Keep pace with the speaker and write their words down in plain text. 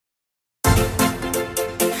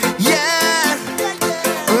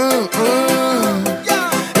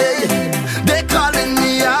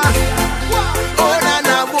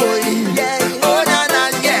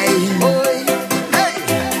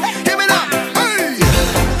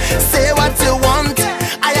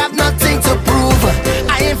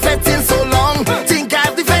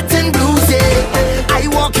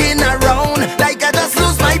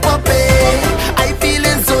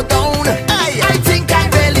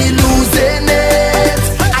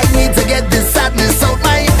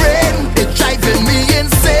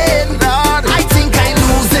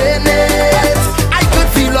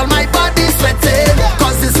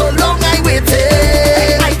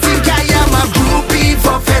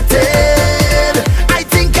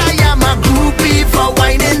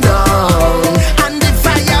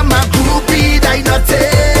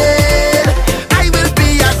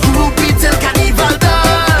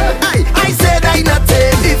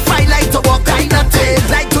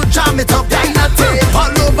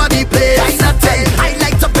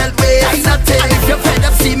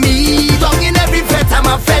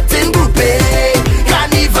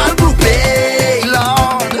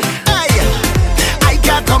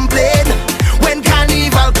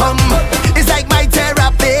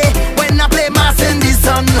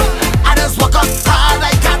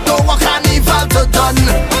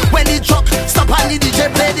done. When the truck stop and the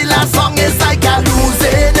DJ play the last song, it's like I'm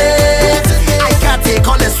losing it. I can't take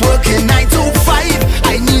all this working 9 to 5.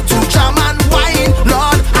 I need to jam and wine,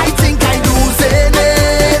 Lord, I think I'm losing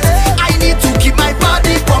it. I need to keep my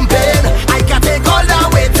body pumping. I can't take all the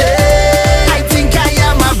waiting. I think I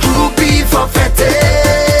am a groupie for fete.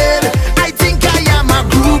 I think I am a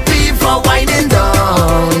groupie for winding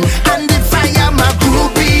down. And if I am a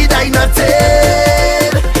groupie, I not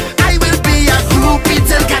it. I will be a groupie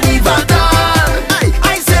till Carnival done.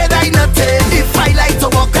 I said I not it. If I like to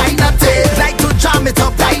walk, I not it. Like to jam it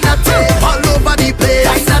up, I not it. All over the place,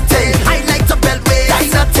 I not it. I like to belt way, I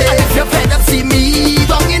not it. And if you're fed up, see me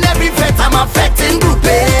down in every fete. I'm a fetting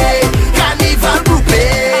groupie, Carnival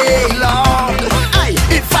groupie, Lord.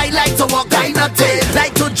 If I like to walk, I not it.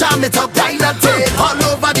 Like to jam it up, I not it. All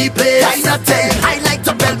over the place, I not it. I like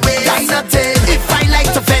to belt way, I not it. If I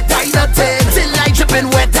like to fete, I not it. Till I dripping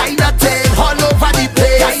wet, I not it. All over the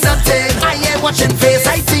place, I not it. I ain't watching face,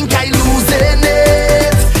 I think I losing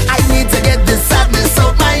it. I need to get this sadness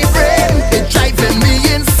out my brain. It's driving me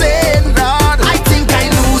insane, Lord. I think I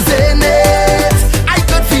losing it. I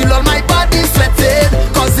could feel all my body sweating,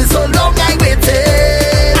 cause it's so long I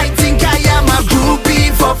waited. I think I am a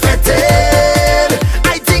groupie for fete.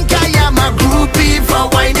 I think I am a groupie for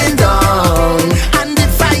winding down. And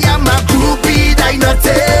if I am a groupie, I not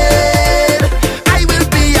it. I will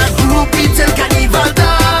be a groupie till Carnival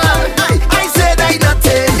done. I said I not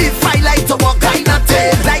it. If I like to walk, I not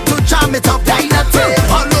it. Like to jam it up, I not it.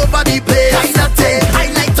 All over the place, I not it.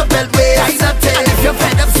 I like to belt way, I not it. And if you're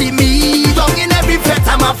fed up, see me down in every fete.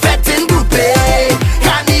 I'm a fetting groupie,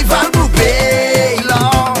 Carnival groupie,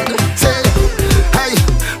 Lord. Say, hey,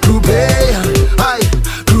 groupie, hey,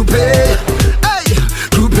 groupie, hey,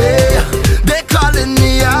 groupie. They calling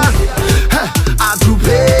me a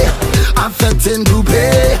groupie, a fetting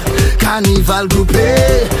groupie, Carnival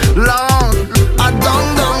groupie, Lord.